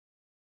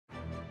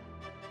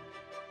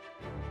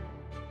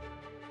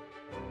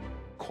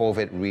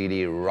COVID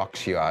really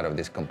rocks you out of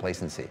this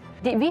complacency.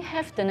 Did we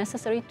have the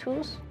necessary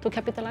tools to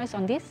capitalize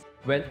on this?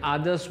 When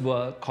others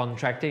were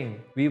contracting,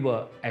 we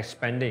were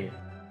expanding.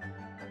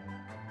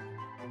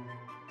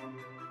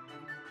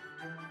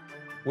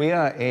 We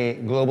are a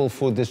global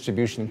food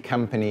distribution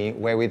company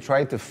where we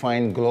try to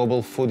find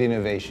global food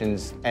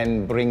innovations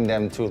and bring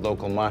them to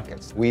local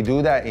markets. We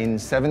do that in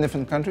 7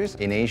 different countries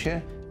in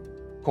Asia.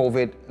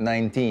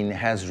 COVID-19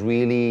 has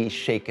really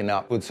shaken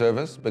up food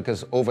service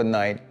because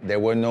overnight there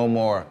were no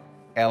more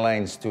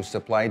airlines to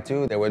supply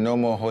to, there were no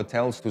more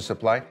hotels to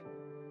supply.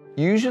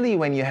 Usually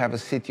when you have a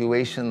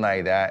situation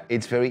like that,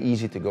 it's very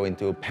easy to go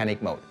into a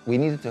panic mode. We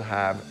needed to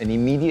have an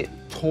immediate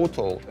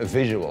total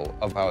visual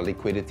of our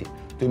liquidity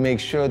to make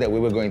sure that we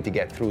were going to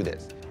get through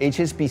this.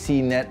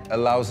 HSBC Net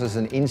allows us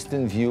an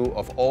instant view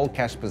of all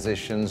cash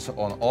positions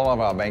on all of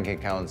our bank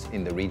accounts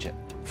in the region.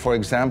 For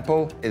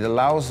example, it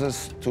allows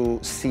us to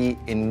see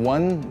in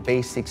one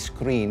basic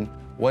screen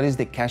what is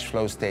the cash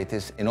flow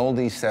status in all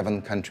these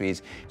 7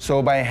 countries.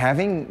 So by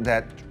having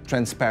that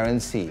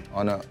transparency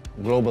on a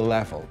global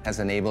level has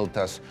enabled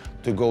us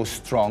to go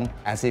strong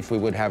as if we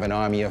would have an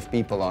army of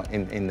people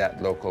in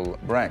that local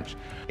branch.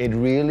 It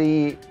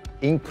really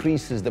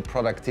increases the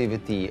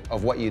productivity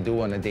of what you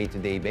do on a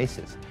day-to-day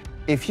basis.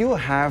 If you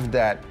have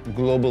that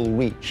global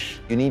reach,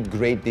 you need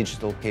great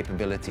digital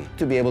capability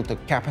to be able to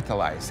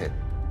capitalize it.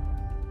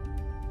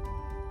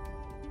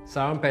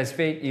 Saran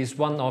Pacific is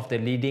one of the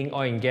leading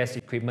oil and gas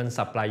equipment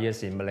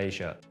suppliers in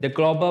Malaysia. The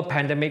global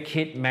pandemic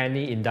hit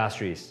many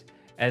industries,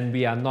 and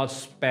we are not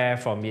spared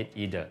from it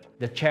either.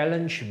 The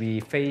challenge we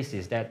face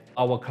is that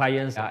our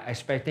clients are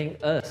expecting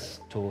us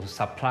to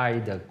supply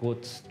the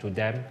goods to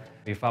them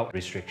without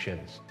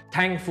restrictions.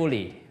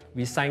 Thankfully,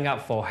 we signed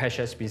up for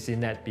HSBC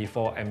Net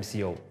before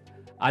MCO.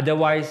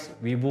 Otherwise,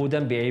 we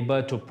wouldn't be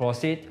able to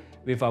proceed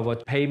with our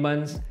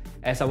payments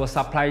as our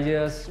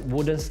suppliers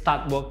wouldn't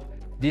start work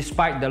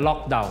despite the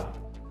lockdown.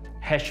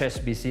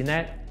 HSBC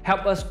Net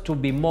helps us to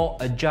be more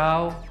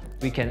agile.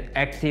 We can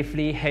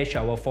actively hedge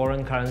our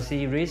foreign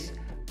currency risk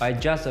by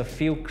just a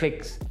few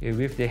clicks.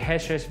 With the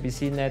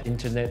HSBC Net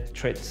Internet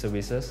Trade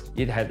Services,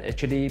 it had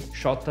actually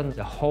shortened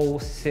the whole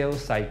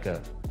sales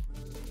cycle.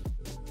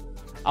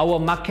 Our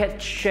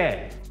market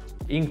share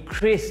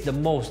increased the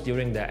most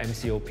during the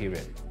MCO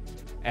period,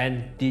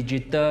 and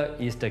digital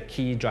is the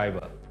key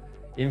driver.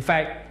 In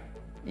fact,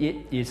 it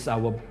is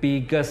our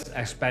biggest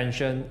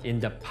expansion in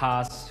the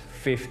past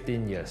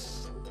 15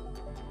 years.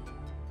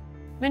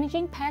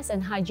 Managing pest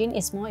and hygiene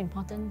is more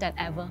important than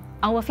ever.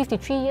 Our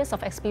 53 years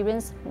of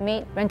experience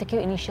made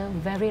Rentokil Initial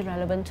very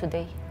relevant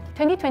today.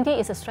 2020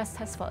 is a stress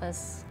test for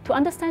us. To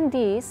understand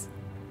this,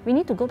 we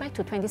need to go back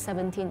to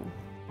 2017.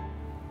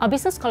 Our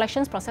business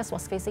collections process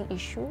was facing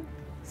issues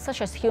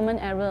such as human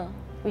error,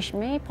 which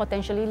may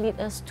potentially lead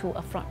us to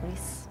a fraud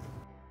risk.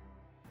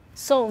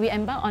 So we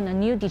embarked on a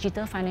new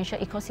digital financial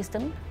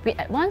ecosystem. With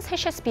advanced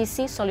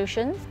HSBC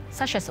solutions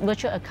such as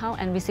virtual account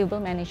and receivable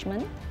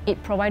management,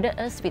 it provided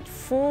us with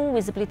full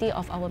visibility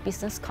of our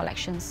business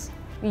collections.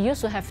 We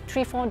used to have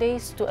 3-4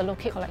 days to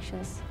allocate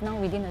collections, now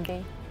within a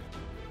day.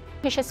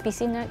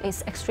 HSBC Net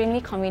is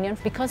extremely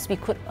convenient because we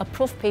could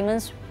approve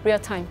payments real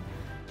time.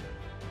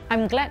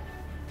 I'm glad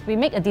we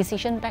made a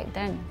decision back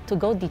then to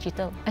go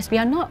digital, as we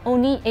are not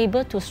only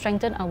able to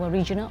strengthen our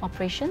regional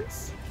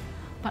operations,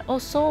 but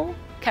also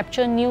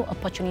capture new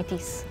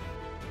opportunities.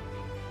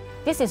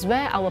 This is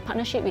where our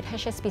partnership with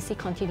HSBC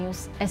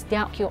continues, as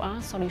their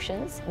QR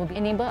solutions will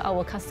enable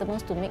our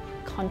customers to make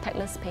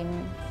contactless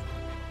payments.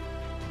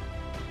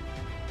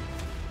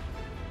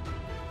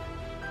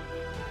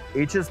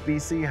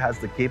 HSBC has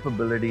the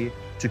capability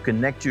to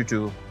connect you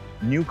to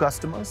new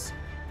customers,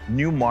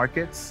 new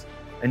markets,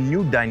 and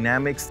new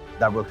dynamics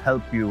that will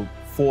help you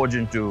forge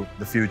into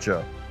the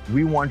future.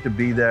 We want to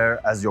be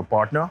there as your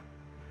partner,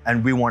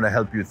 and we want to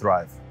help you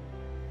thrive.